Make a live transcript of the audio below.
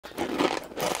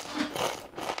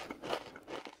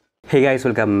Hey guys,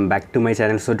 welcome back to my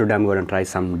channel. So today I'm going to try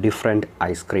some different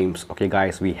ice creams. Okay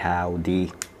guys, we have the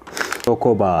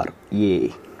choco bar.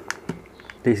 Yay.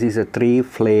 This is a 3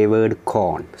 flavored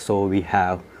cone. So we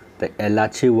have the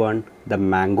elachi one, the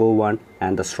mango one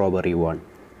and the strawberry one.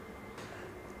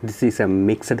 This is a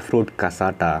mixed fruit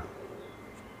cassata.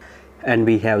 And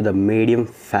we have the medium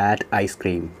fat ice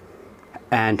cream.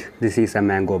 And this is a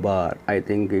mango bar. I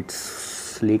think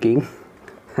it's leaking.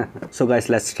 So guys,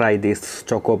 let's try this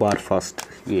choco bar first.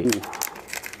 Yeah.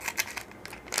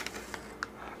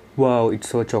 Wow, it's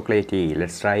so chocolatey.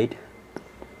 Let's try it.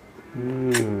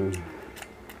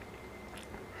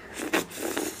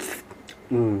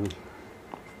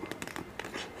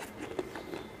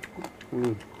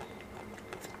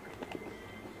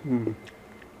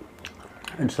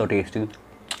 It's so tasty.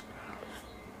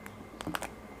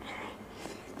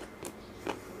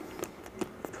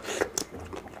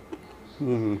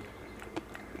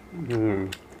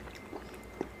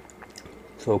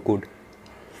 So good.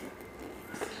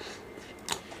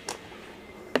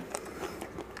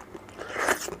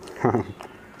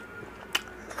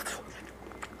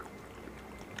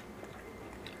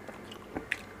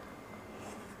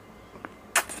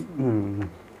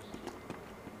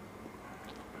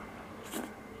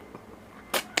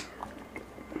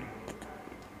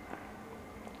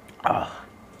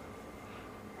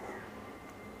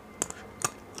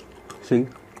 See?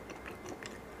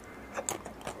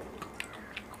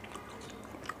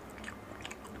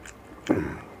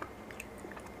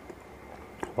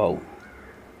 Wow.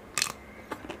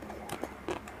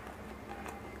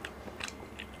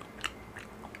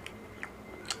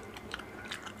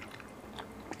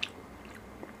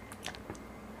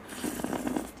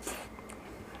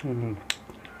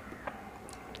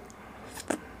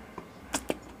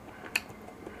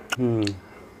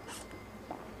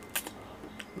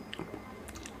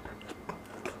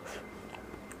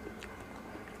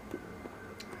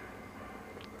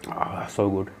 So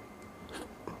good.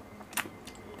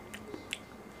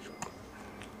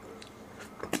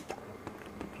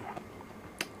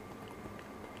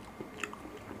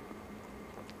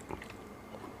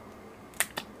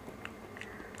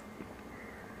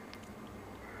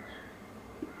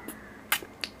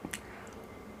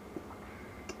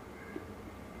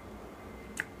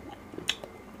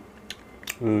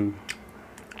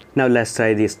 Now let's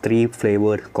try this 3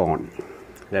 flavored cone.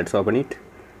 Let's open it.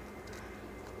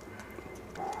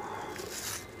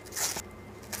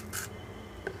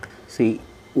 See,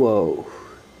 whoa.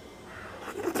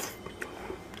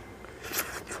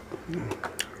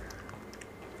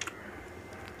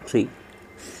 See.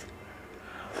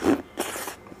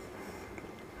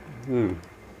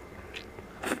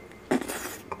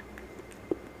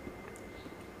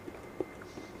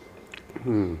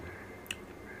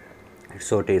 It's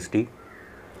so tasty.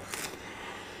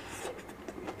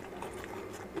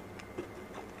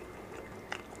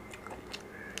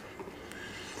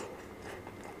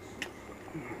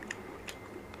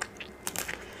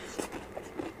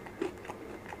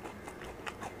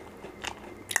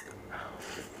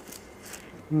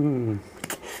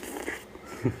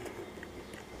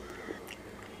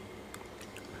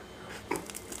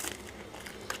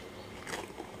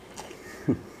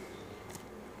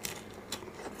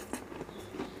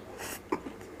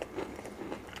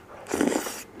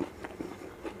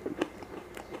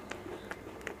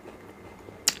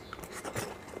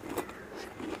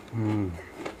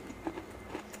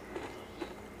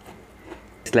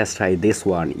 Let's try this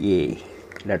one. Yay.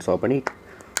 Let's open it.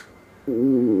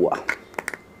 Ooh.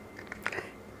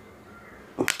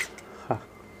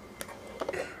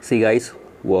 See guys,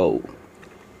 whoa.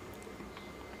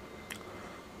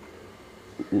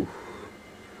 Ooh.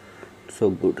 So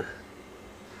good.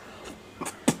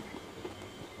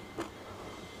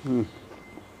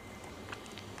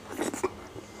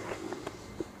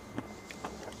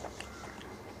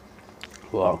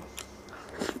 Wow.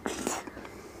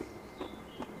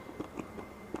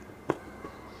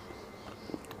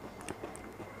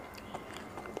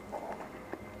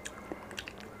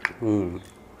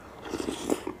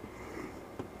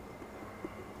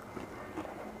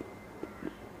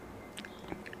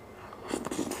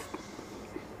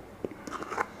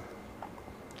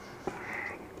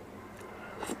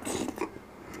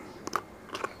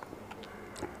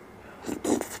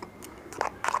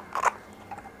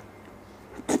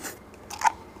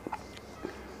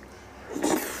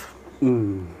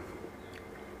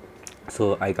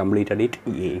 So I completed it.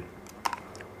 Yay.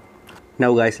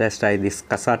 Now guys, let's try this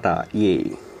cassata.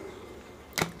 Yay.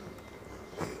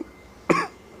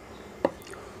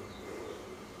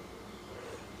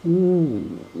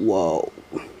 Ooh, wow.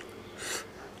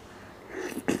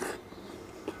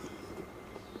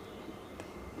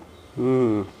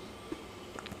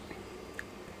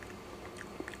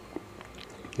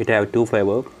 It have two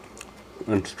flavor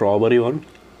and strawberry one.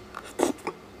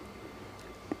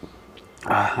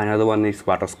 Another one is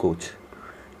butterscotch.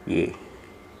 Yeah.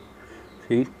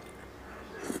 See?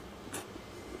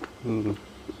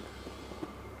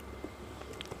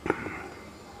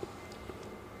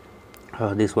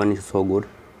 This one is so good.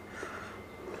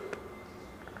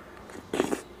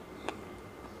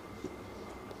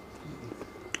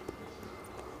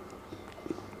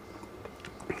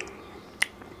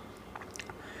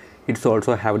 It's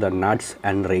also have the nuts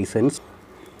and raisins.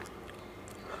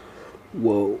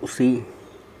 Whoa, see.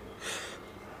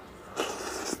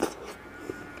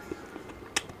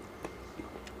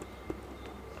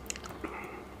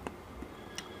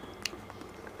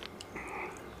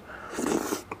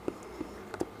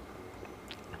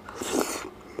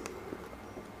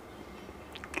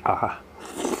 Aha.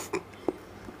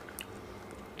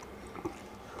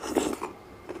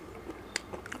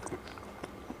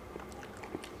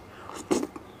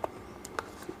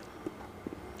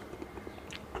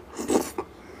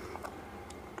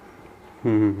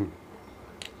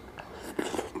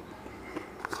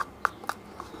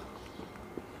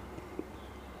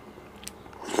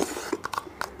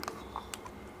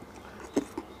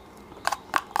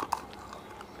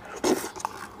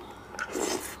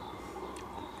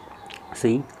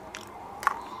 See,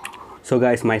 so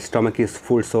guys, my stomach is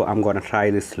full, so I'm gonna try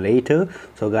this later.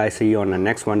 So guys, see you on the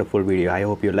next wonderful video. I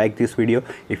hope you like this video.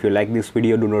 If you like this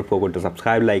video, do not forget to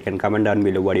subscribe, like and comment down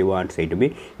below what you want to say to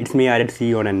me. It's me, Arad. See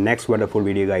you on the next wonderful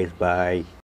video, guys.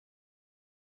 Bye.